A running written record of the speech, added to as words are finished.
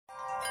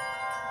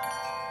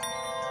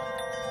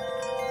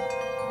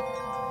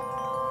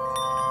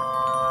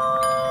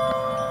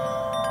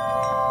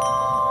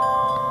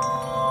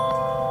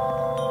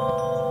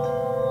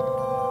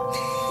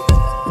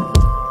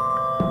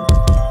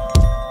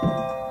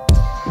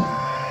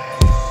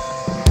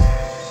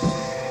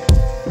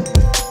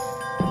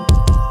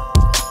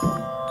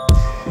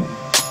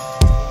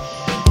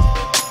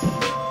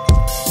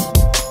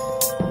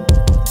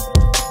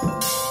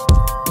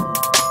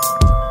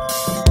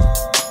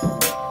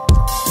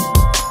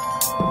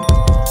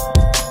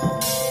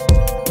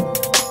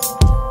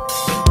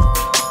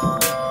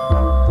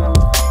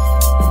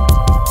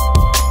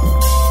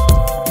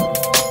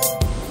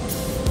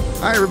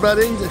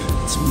everybody,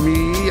 it's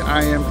me.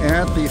 I am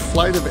at the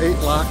Flight of 8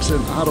 locks in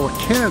Ottawa,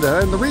 Canada,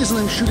 and the reason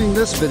I'm shooting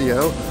this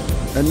video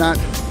and not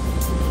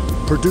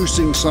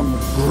producing some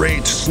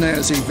great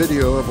snazzy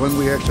video of when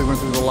we actually went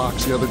through the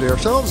locks the other day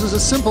ourselves is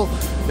as simple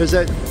as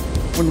that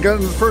when we got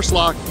into the first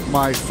lock,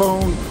 my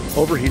phone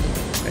overheated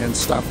and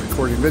stopped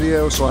recording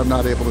video, so I'm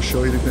not able to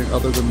show you anything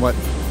other than what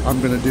I'm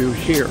going to do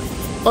here.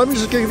 But I'm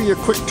just going to give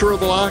you a quick tour of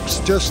the locks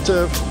just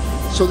so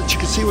that you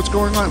can see what's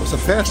going on. It was a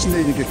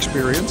fascinating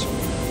experience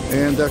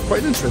and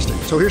quite interesting.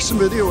 So here's some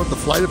video of the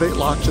Flight of 8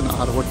 locks in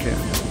Ottawa,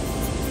 Canada.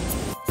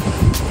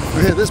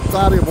 Okay, this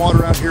body of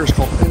water out here is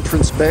called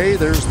Entrance Bay.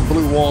 There's the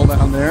blue wall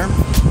down there.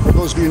 For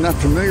those of you not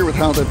familiar with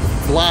how the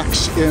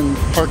locks in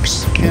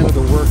Parks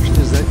Canada works,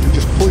 is that you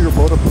just pull your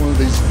boat up one of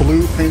these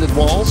blue painted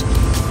walls.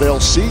 They'll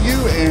see you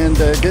and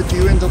get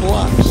you into the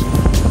locks.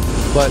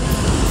 But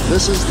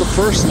this is the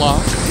first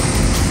lock.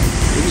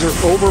 These are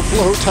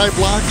overflow type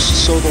locks,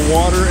 so the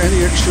water,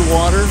 any extra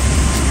water,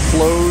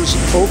 flows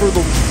over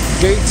the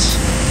gates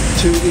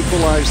to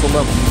equalize the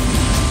level.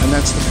 And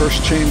that's the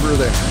first chamber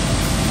there.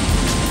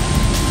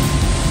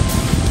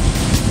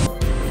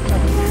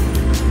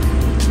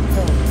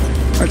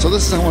 Alright, so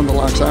this is how one of the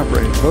locks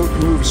operate. The boat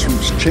moves from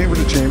chamber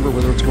to chamber,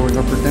 whether it's going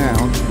up or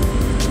down.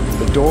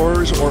 The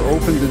doors are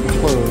opened and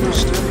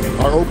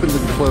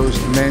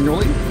closed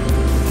manually.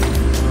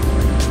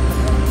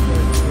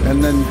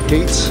 And then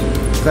gates,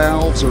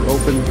 valves are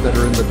opened that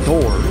are in the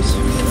doors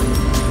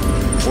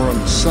or on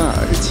the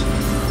sides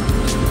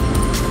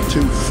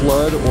to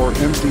flood or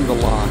empty the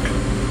lock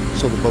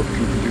so the boat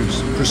can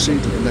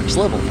proceed to the next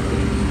level.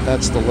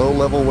 That's the low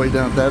level way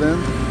down at that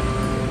end,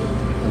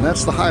 and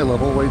that's the high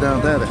level way down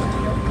at that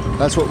end.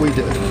 That's what we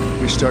did.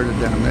 We started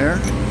down there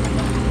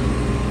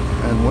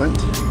and went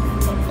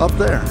up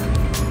there.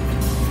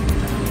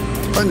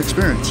 Quite an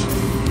experience.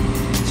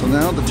 So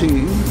now the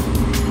team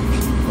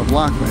of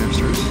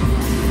lockmasters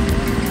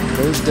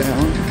goes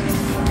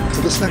down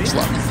to this next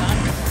lock.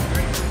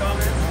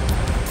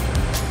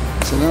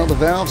 So now the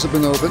valves have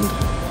been opened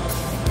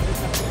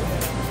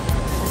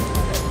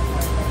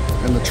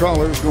and the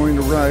trawler is going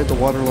to ride the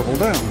water level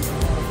down.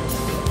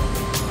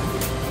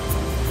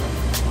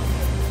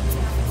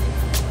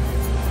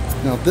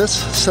 Now this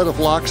set of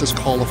locks is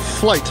called a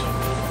flight.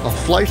 A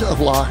flight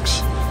of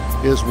locks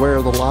is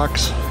where the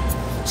locks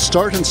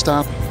start and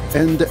stop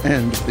end to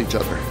end with each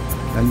other.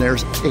 And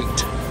there's 8.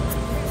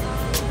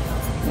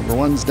 Number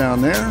 1's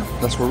down there,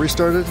 that's where we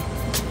started.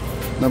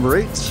 Number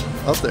 8's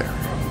up there.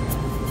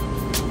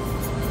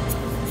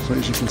 So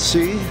as you can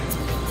see,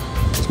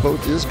 this boat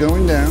is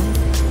going down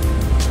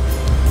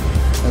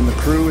and the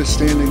crew is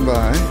standing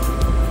by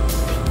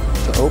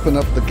to open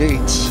up the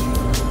gates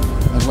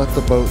and let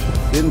the boat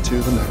into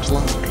the next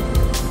lock.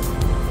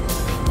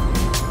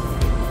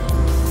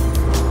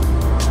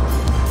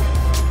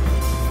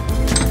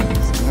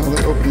 So now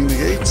they're opening the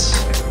gates.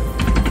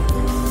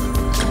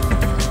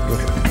 Look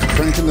at them,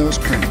 cranking those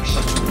cranks.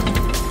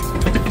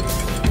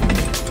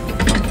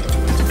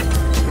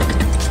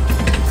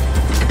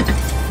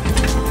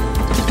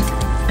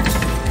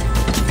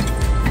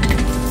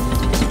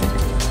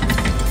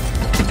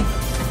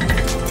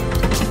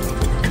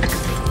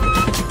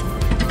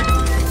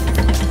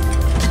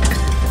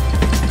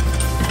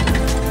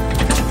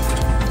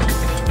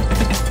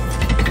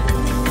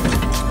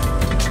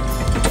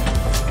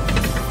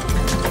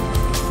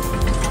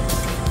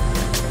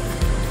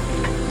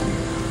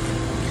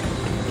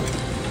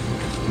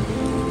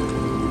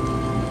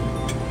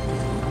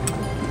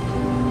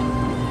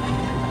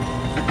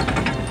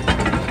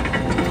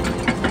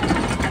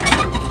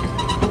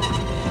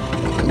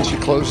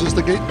 Closes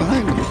the gate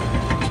behind them.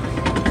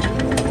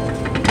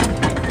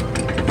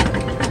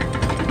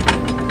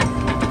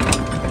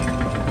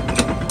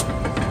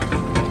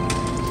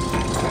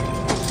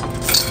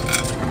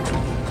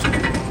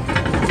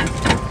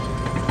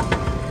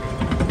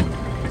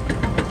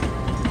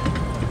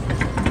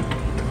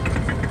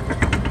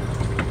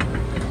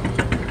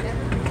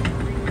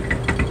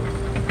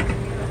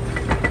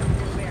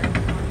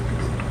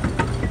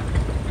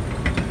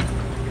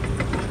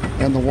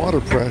 And the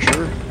water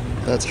pressure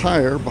that's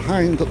higher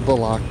behind the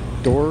lock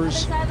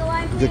doors,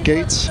 the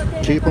gates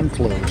keep them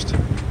closed.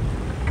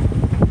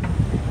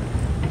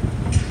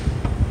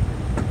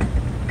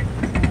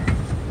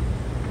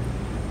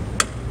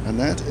 And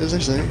that, as I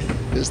say,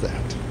 is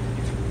that.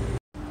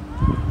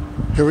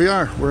 Here we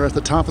are. We're at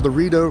the top of the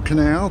Rideau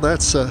Canal.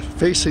 That's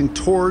facing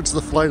towards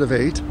the Flight of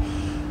 8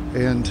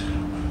 and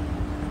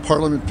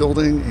Parliament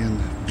Building in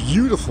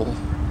beautiful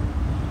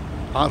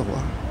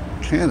Ottawa,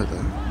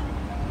 Canada.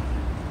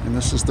 And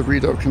this is the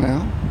Rideau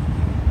Canal.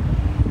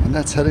 And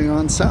that's heading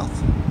on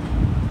south.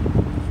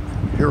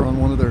 Here on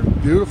one of their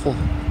beautiful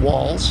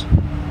walls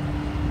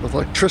with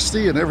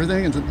electricity and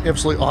everything. It's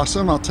absolutely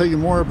awesome. I'll tell you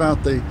more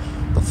about the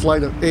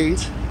Flight of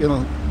 8 in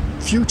a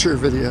future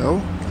video.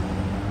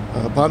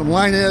 Bottom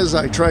line is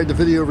I tried to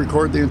video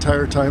record the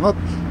entire time up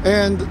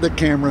and the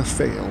camera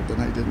failed and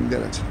I didn't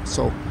get it.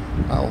 So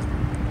I'll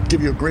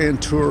give you a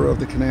grand tour of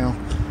the canal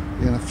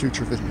in a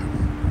future video.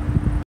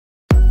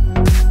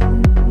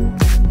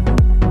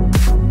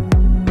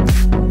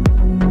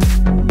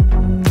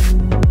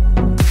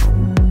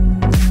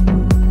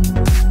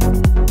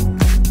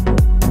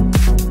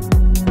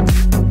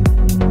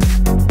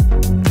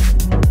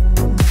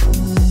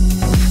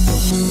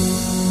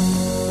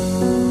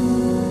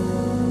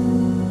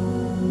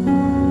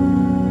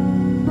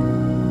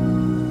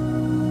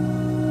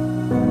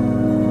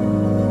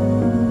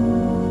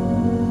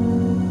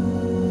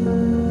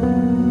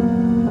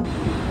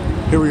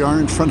 Here we are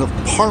in front of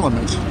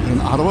Parliament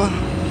in Ottawa.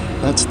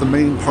 That's the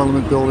main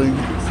Parliament building.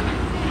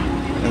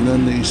 And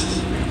then the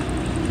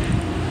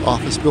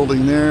office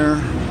building there.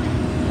 And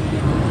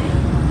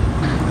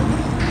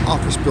the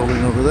office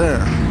building over there. A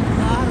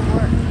lot of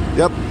work.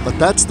 Yep, but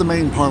that's the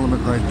main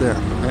Parliament right there.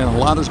 And a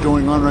lot is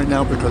going on right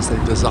now because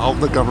they dissolved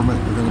the government.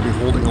 They're going to be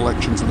holding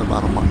elections in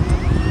about a month.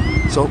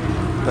 So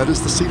that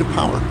is the seat of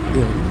power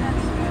in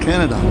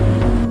Canada.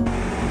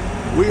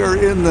 We are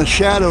in the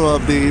shadow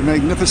of the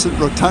magnificent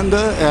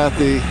rotunda at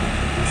the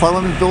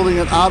Parliament building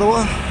in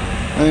Ottawa.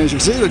 And as you can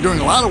see, they're doing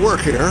a lot of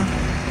work here.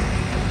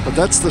 But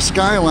that's the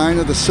skyline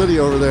of the city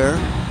over there.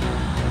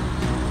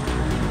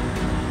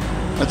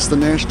 That's the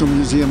National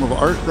Museum of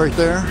Art right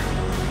there.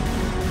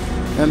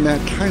 And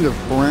that kind of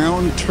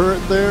brown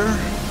turret there,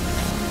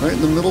 right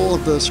in the middle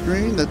of the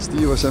screen, that's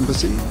the U.S.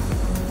 Embassy.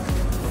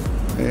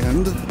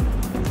 And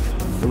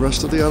the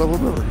rest of the Ottawa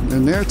River.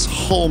 And there's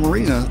Hull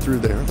Marina through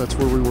there. That's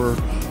where we were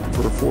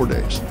for 4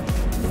 days.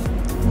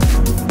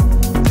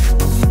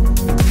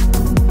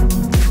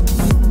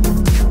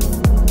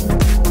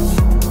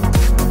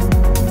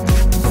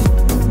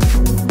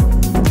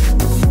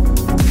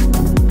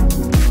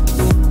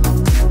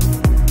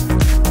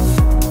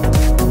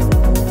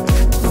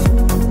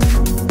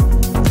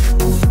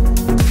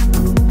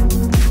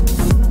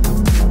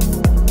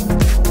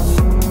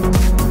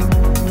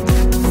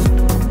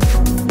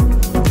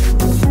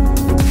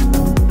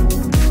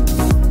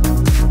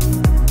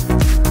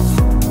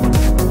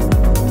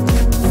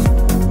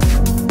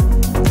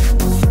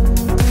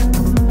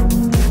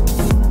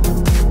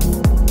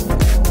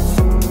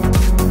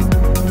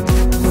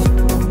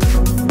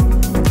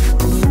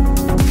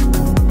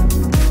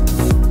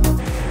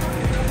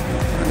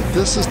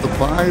 This is the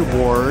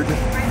liveaboard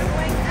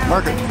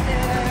market.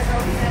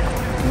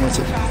 And it's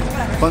a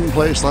fun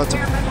place, lots of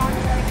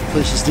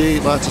places to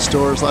eat, lots of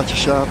stores, lots of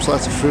shops,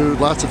 lots of food,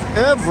 lots of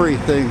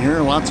everything here,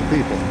 and lots of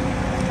people.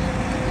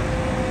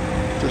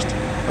 Just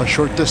a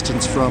short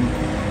distance from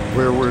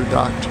where we're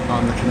docked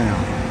on the canal.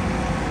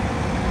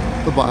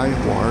 The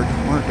liveaboard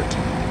market.